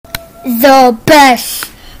the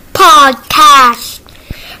best podcast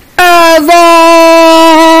ever.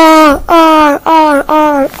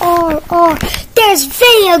 There's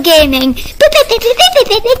video gaming,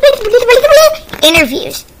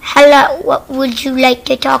 interviews. Hello, what would you like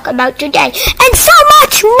to talk about today? And so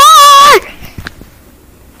much more!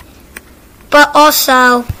 But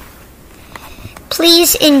also,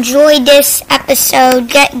 please enjoy this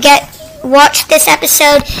episode. Watch this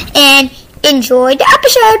episode and enjoy the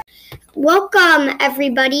episode. Welcome,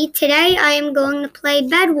 everybody. Today I am going to play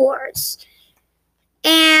Bed Wars.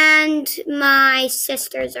 And my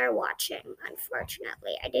sisters are watching,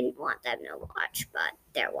 unfortunately. I didn't want them to watch, but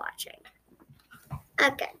they're watching.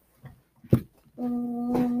 Okay.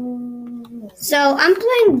 So I'm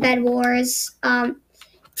playing Bed Wars.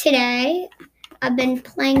 Today I've been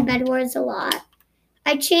playing Bed Wars a lot.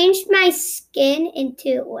 I changed my skin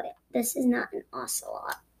into, wait, this is not an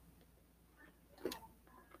ocelot.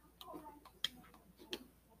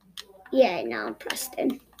 Yeah, now I'm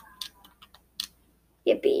Preston.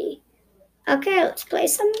 Yippee. Okay, let's play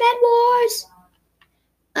some Bed Wars.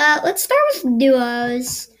 Let's start with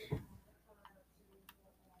duos.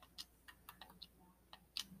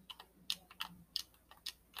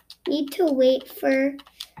 Need to wait for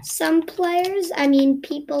some players.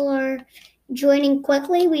 People are joining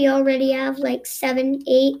quickly. We already have like 7,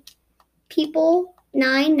 8 people,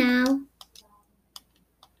 9 now.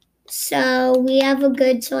 So we have a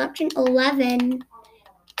good selection. 11,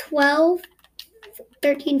 12,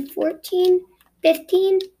 13, 14,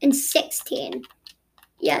 15, and 16.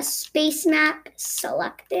 Yes, space map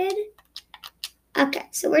selected. Okay,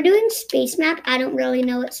 so we're doing space map. I don't really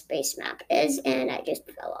know what space map is, and I just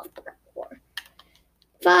fell off the floor.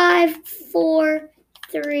 5, 4,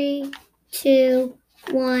 3, 2,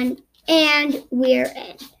 1, and we're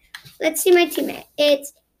in. Let's see my teammate.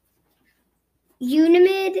 It's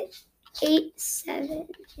Unimid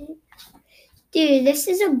 878. Dude, this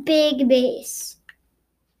is a big base.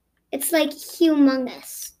 It's like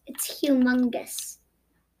humongous. It's humongous.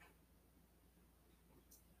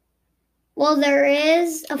 Well, there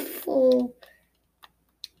is a full...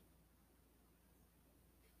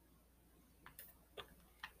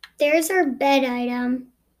 There's our bed item.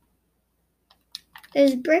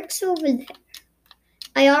 There's bricks over there.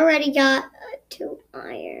 I already got 2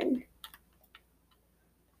 iron.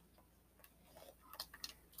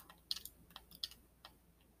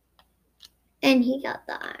 And he got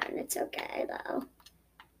the iron. It's okay, though.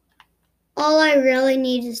 All I really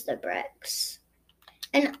need is the bricks.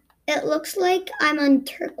 And it looks like I'm on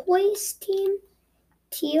turquoise team.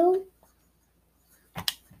 Teal.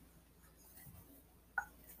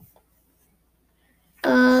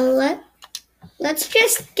 Let's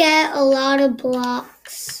just get a lot of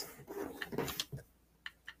blocks.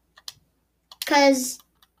 Because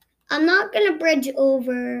I'm not going to bridge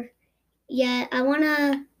over yet. I want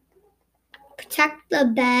to protect the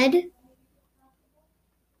bed.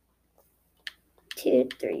 2,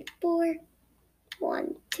 3, 4.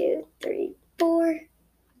 1, 2, 3, 4.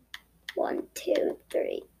 1, 2,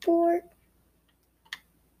 3, 4.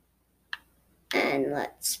 And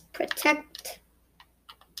let's protect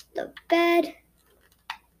the bed.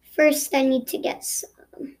 First, I need to get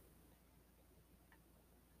some.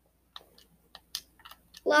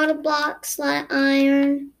 A lot of blocks, a lot of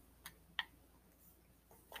iron.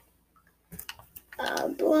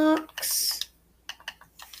 Blocks.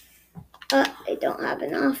 I don't have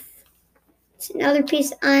enough. It's another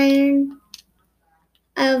piece of iron.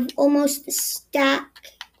 I have almost a stack.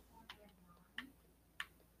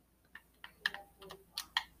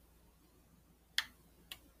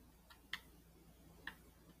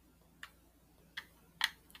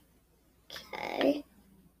 Okay.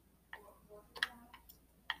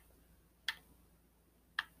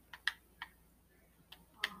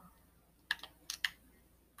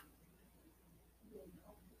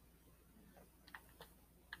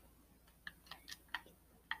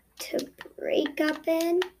 To break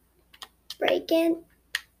in.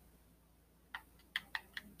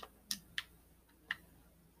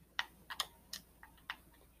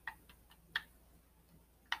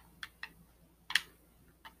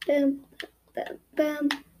 Boom, boom, boom.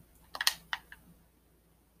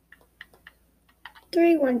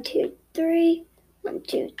 3, 1, 2, 3. 1,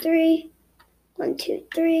 2, 3. 1, 2,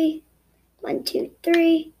 3. 1, 2,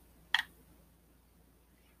 3.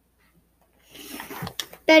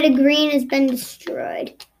 Bed of green has been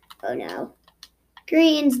destroyed. Oh no.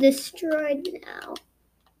 Green's destroyed now.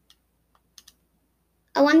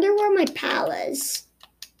 I wonder where my pal is.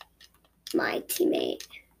 My teammate.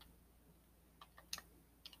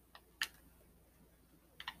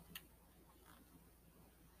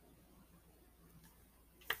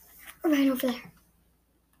 Right over there.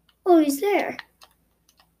 Oh, he's there.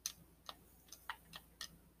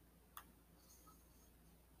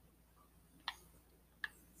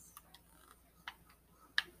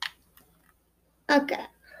 Okay.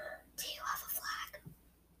 Do you have a flag?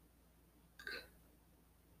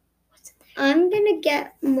 I'm gonna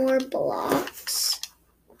get more blocks.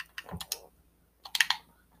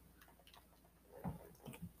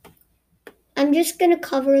 I'm just gonna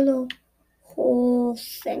cover the whole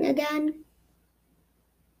thing again.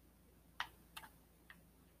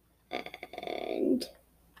 And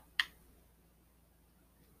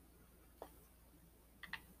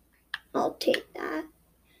I'll take that.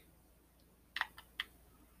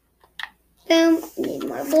 Boom, need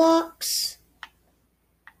more blocks.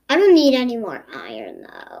 I don't need any more iron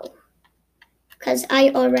though, because I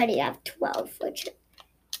already have 12, which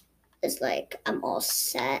is like, I'm all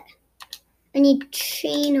set. I need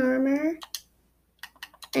chain armor,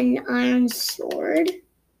 an iron sword,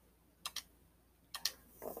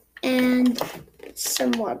 and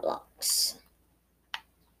some more blocks.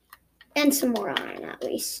 And some more iron at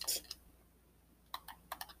least.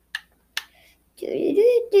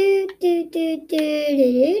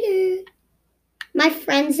 My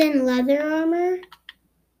friend's in leather armor.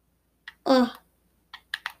 Oh.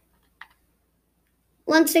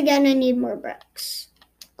 Once again, I need more bricks.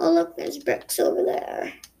 Oh, look, there's bricks over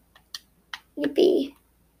there. Yippee.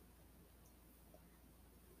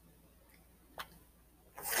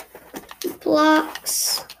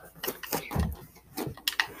 Blocks.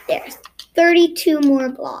 There. 32 more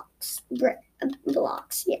blocks.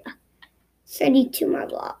 Blocks, yeah. 32 more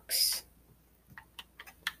blocks.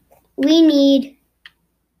 We need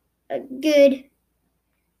a good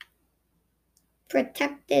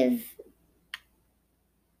protective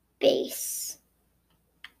base.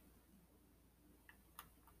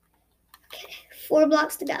 Okay, 4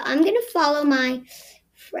 blocks to go. I'm gonna follow my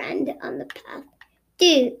friend on the path.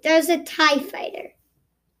 Dude, there's a TIE fighter.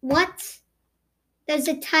 What? There's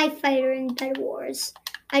a TIE fighter in Bed Wars.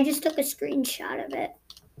 I just took a screenshot of it.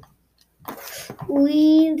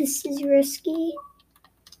 This is risky.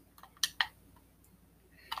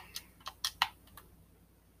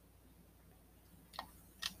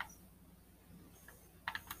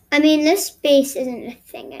 I mean, this base isn't a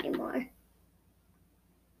thing anymore.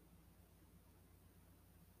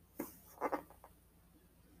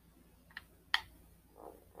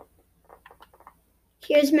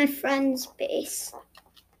 Here's my friend's base.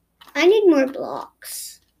 I need more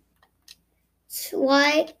blocks. That's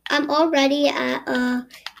why I'm already at a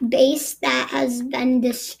base that has been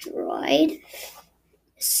destroyed.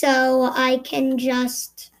 So I can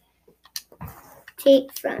just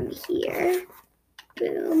take from here.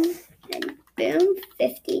 Boom and boom.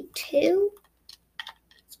 52.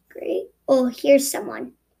 That's great. Oh, here's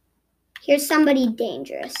someone. Here's somebody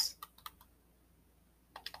dangerous.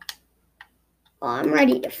 Oh, I'm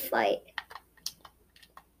ready to fight.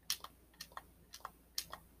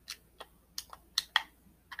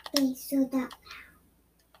 Okay, so that.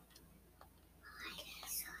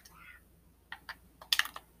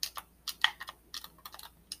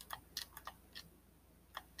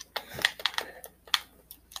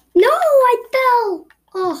 No, I fell.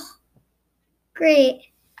 Oh, great.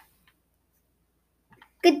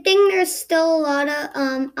 Good thing there's still a lot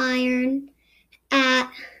of iron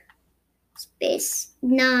at space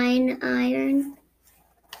 9 iron.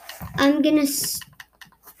 I'm gonna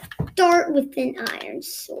start with an iron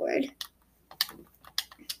sword.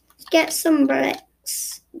 Get some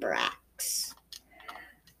bricks.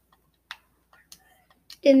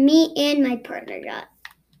 Me and my partner got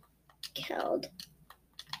killed.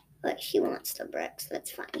 But she wants the bricks.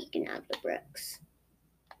 That's fine. You can have the bricks.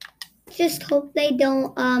 Just hope they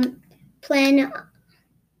don't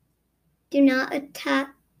do not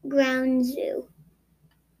attack Ground Zoo.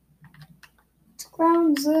 It's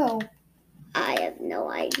Ground Zoo. I have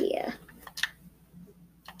no idea.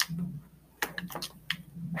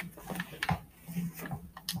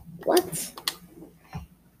 What?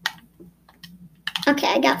 Okay,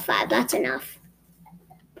 I got 5. That's enough.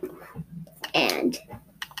 And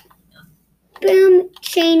boom,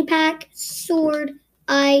 chain pack, sword.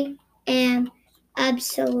 I am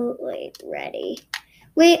absolutely ready.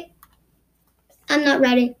 Wait, I'm not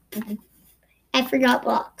ready. I forgot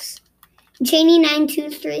blocks. Janie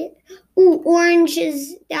 923. Ooh, orange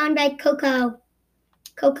is down by Coco.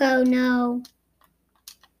 Coco, no.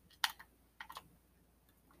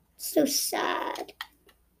 So sad.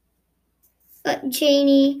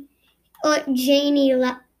 Janie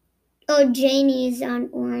is on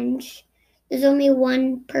orange. There's only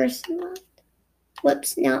one person left.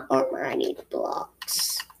 Whoops, not armor. I need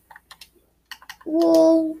blocks.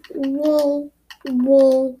 wool, wool,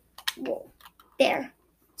 wool, wool. There.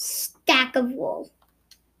 Stack of wool.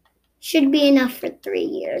 Should be enough for 3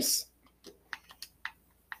 years.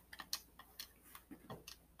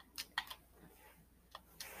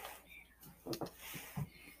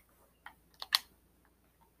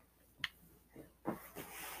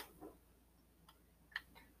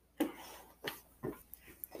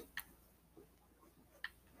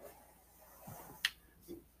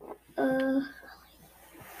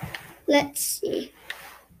 Let's see.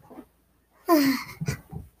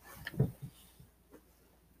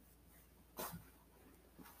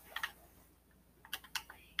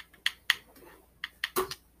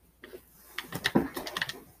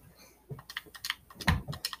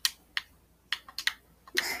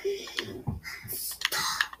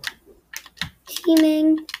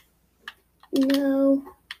 Teaming. No.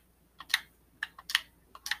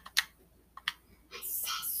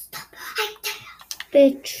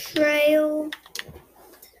 Betrayal.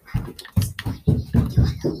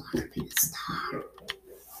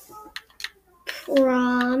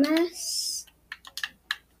 Promise.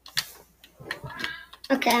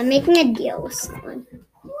 Okay, I'm making a deal with someone.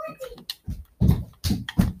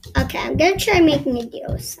 Okay, I'm gonna try making a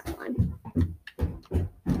deal with someone.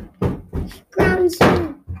 Ground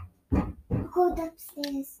zone. Hold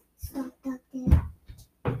upstairs. Stop up there.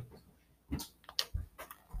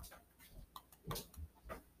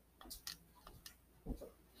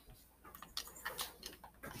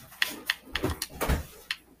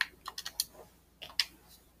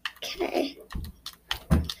 Okay.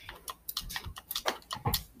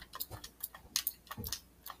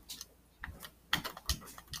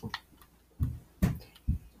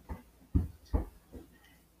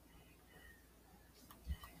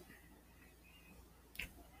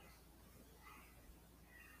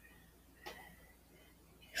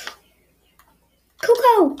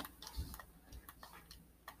 Coco.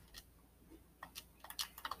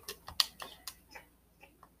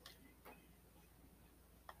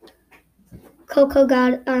 Coco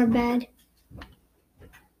got our bed.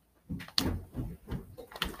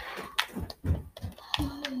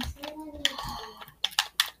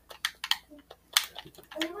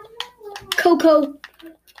 Coco.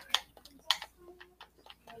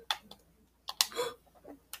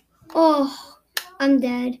 Oh, I'm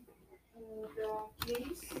dead.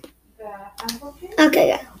 Okay,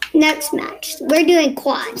 yeah. Next match. We're doing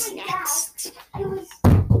quads next. It was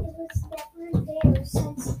never there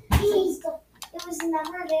since it was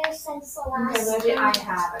never there since the last. Okay, maybe I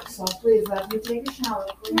have it. So please let me take a shower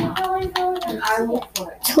for now. And I will put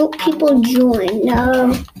it. Let's hope people join.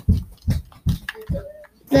 No.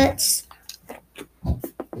 Let's.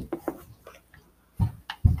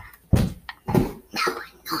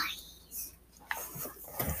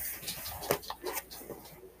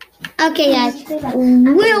 Okay, guys.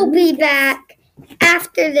 We'll be back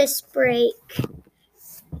after this break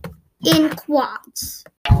in quads.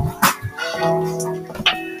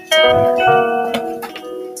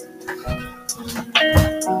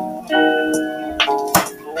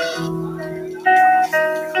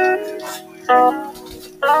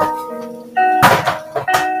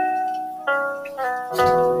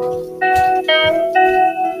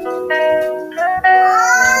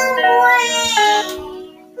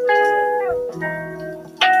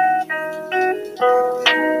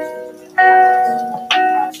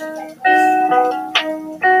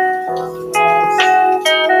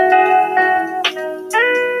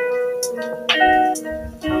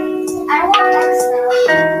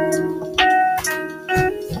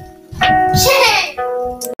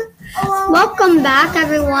 Welcome back,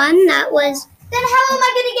 everyone. That was Then how am I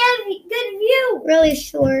gonna get a good view? really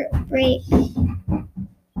short break. Take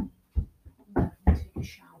a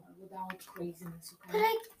shower without craziness,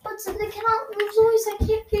 okay? But something cannot move noise. I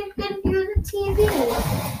can't get a good view of the TV.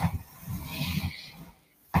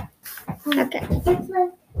 Okay. It's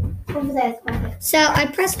like over there. It's perfect. So I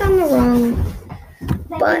pressed on the wrong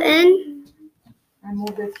button. I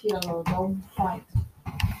move it here, don't fight.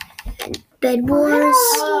 Bed wars.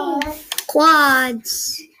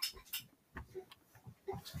 Quads.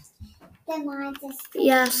 Then mine just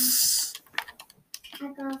Yes. I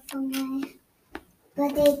got from my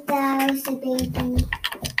the baby.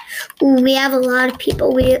 Ooh, we have a lot of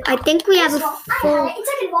people. I think we have a I full. had it.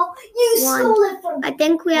 Second of all, you one. stole it from me. I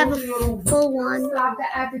think we have Go a to your room. full one. Stop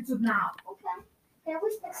the attitude now. Okay. There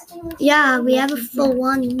was texting. Yeah, we have a full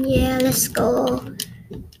one. Yeah, let's go.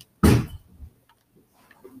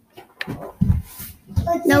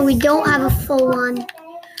 No, we don't have a full one.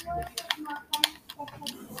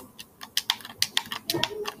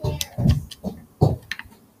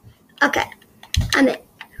 Okay.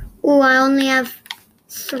 I only have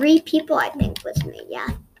 3 people, I think, with me. Yeah.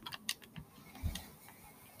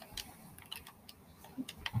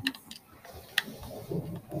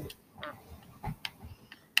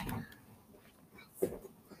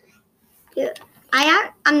 Yeah.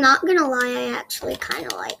 I'm not gonna lie, I actually kind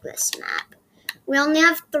of like this map. We only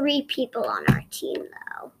have 3 people on our team,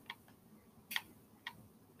 though.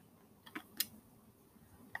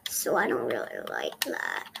 So I don't really like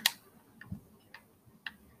that.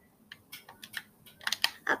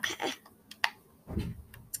 Okay.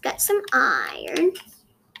 Let's get some iron.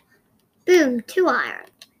 Boom, 2 iron.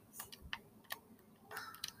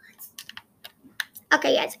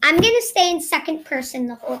 Okay, guys, I'm gonna stay in second person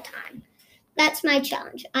the whole time. That's my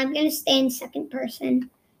challenge. I'm gonna stay in second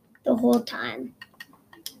person the whole time.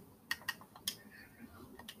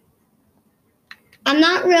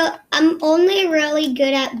 I'm only really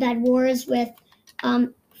good at Bed Wars with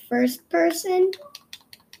first person.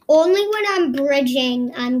 Only when I'm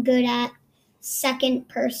bridging, I'm good at second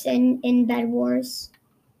person in Bed Wars.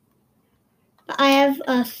 But I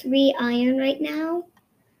have 3 iron right now.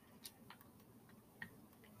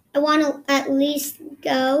 I want to at least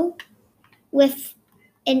go with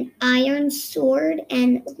an iron sword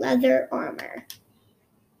and leather armor.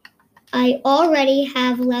 I already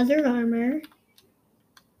have leather armor.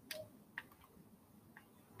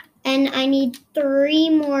 And I need 3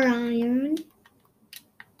 more iron.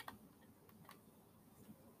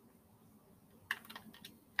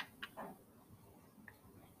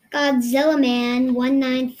 Godzilla Man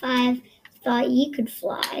 195 thought he could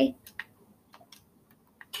fly.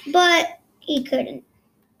 But he couldn't.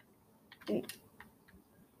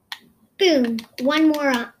 Boom. 1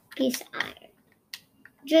 more piece of iron.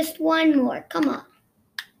 Just 1 more. Come on.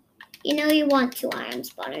 You know you want 2 iron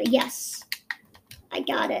spawner. Yes. I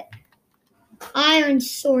got it. Iron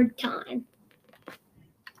sword time.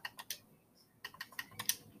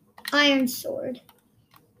 Iron sword.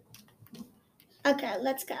 Okay,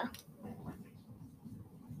 let's go.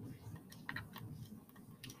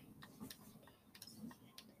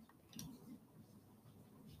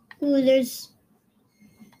 Ooh, there's...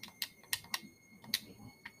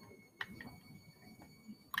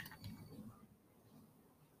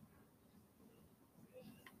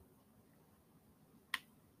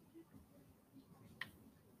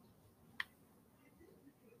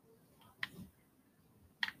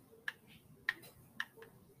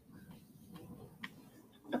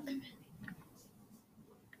 Okay.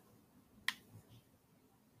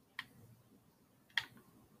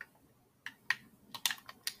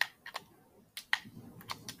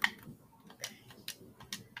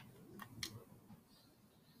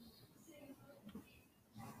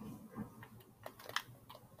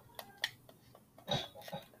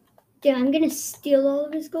 Dude, I'm gonna steal all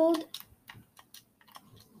of his gold.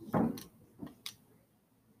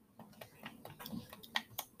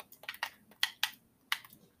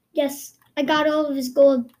 Yes, I got all of his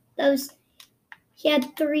gold. He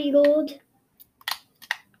had 3 gold.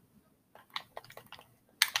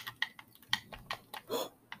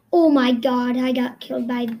 Oh my god, I got killed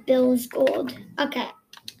by Bill's gold. Okay.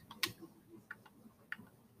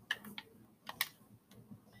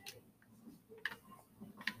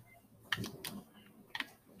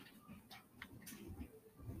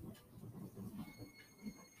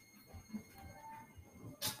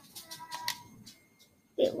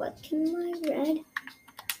 Wait, what can I read?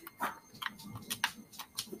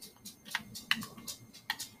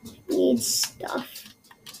 Need stuff.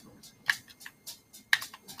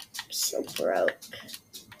 So broke.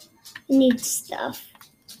 Need stuff.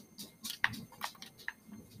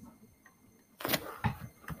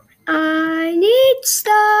 I need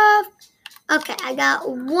stuff. Okay, I got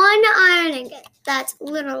 1 iron ingot. That's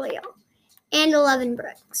literally all. And 11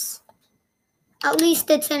 bricks. At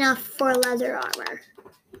least it's enough for leather armor.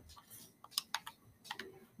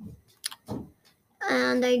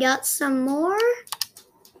 And I got some more.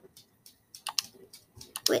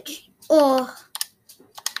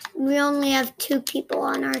 We only have 2 people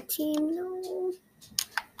on our team. No.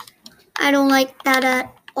 I don't like that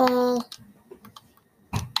at all.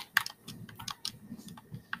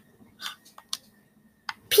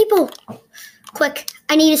 People! Quick,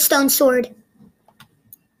 I need a stone sword.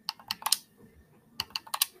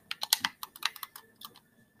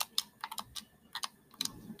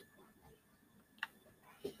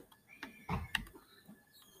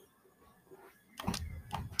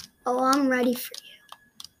 Oh, I'm ready for you.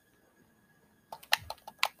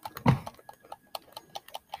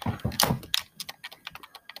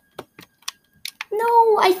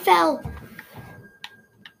 No, I fell.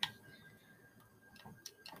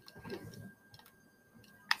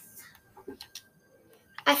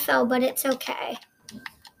 I fell, but it's okay.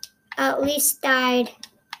 I at least died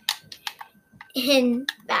in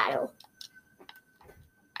battle.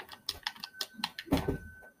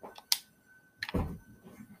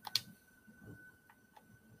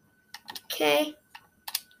 Okay.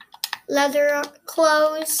 Leather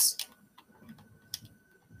clothes.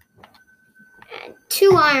 And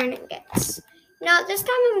 2 iron ingots. Now, this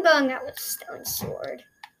time I'm going out with a stone sword.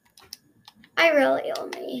 I really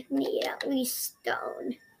only need at least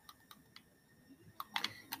stone.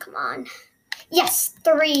 Come on. Yes,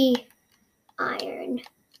 3 iron.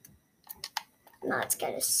 Now let's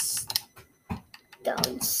get a stone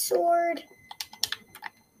sword.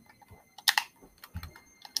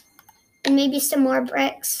 And maybe some more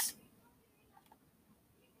bricks.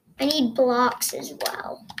 I need blocks as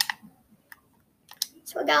well.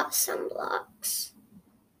 So I got some blocks.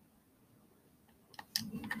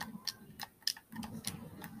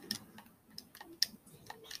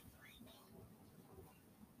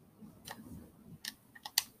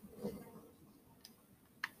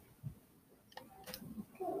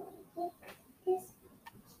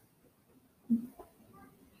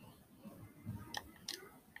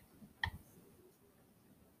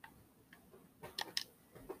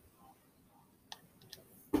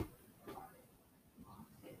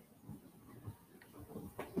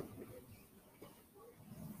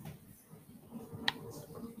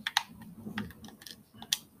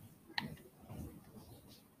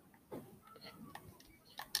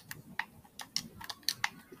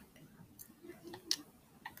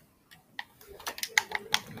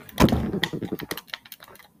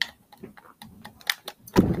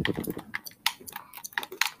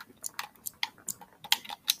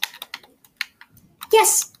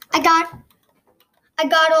 Yes, I got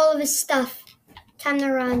all of his stuff. Time to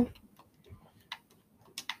run.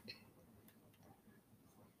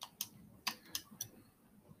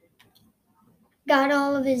 Got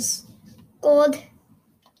all of his gold.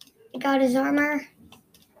 I got his armor.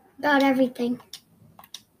 Got everything.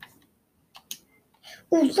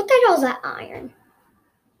 Ooh, look at all that iron.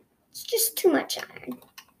 It's just too much iron.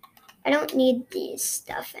 I don't need these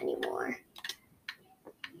stuff anymore.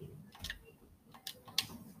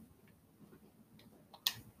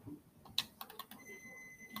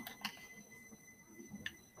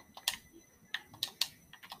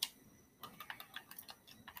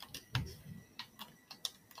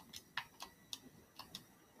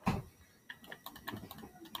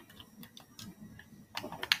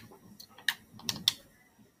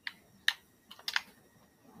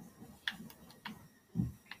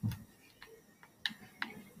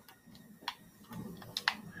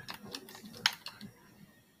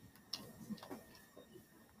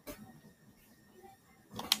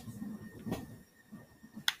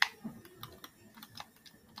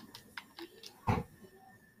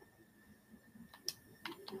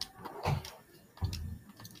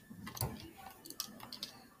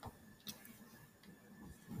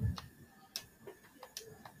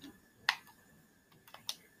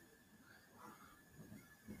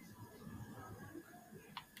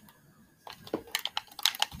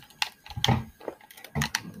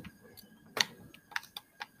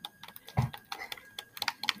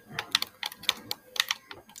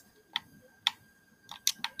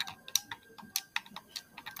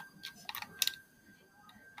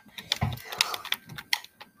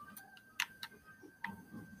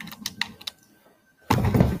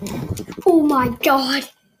 Oh my god.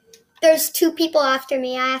 There's 2 people after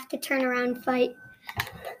me. I have to turn around and fight.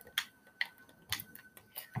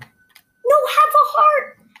 No, have a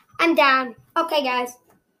heart. I'm down. Okay, guys.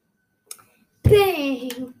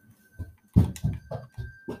 Bang.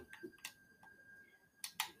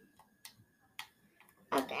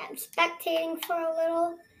 Okay, I'm spectating for a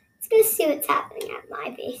little. Let's go see what's happening at my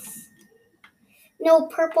base. No,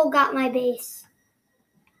 purple got my base.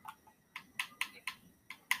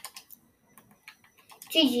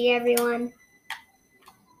 GG, everyone.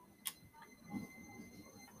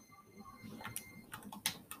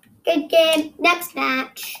 Good game. Next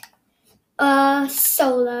match.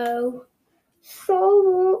 Solo.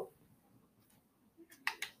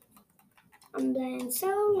 I'm playing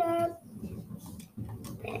solo.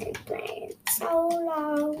 I'm playing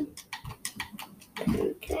solo.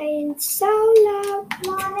 I'm playing solo.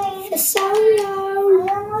 Mommy, For solo. I'm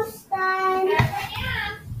almost done.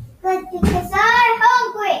 Good, because I'm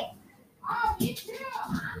hungry. Oh, me too.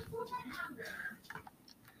 I'm so hungry.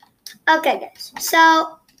 Okay, guys.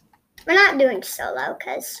 So, we're not doing solo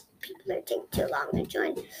because people are taking too long to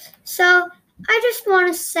join. So, I just want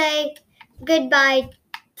to say goodbye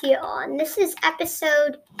to you all. And this is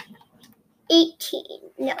episode 18.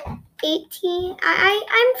 No, 18.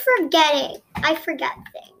 I'm forgetting. I forget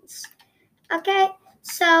things. Okay,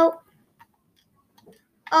 so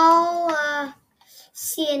I'll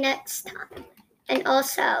see you next time. And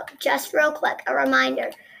also, just real quick, a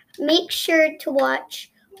reminder, make sure to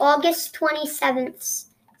watch August 27th's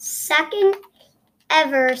second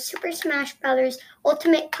ever Super Smash Bros.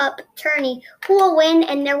 Ultimate Cup tourney. Who will win,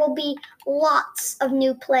 and there will be lots of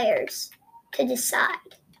new players to decide.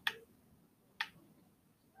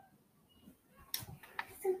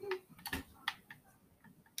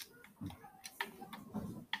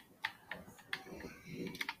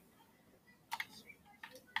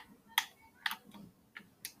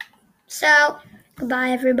 So,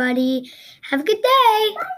 goodbye everybody. Have a good day.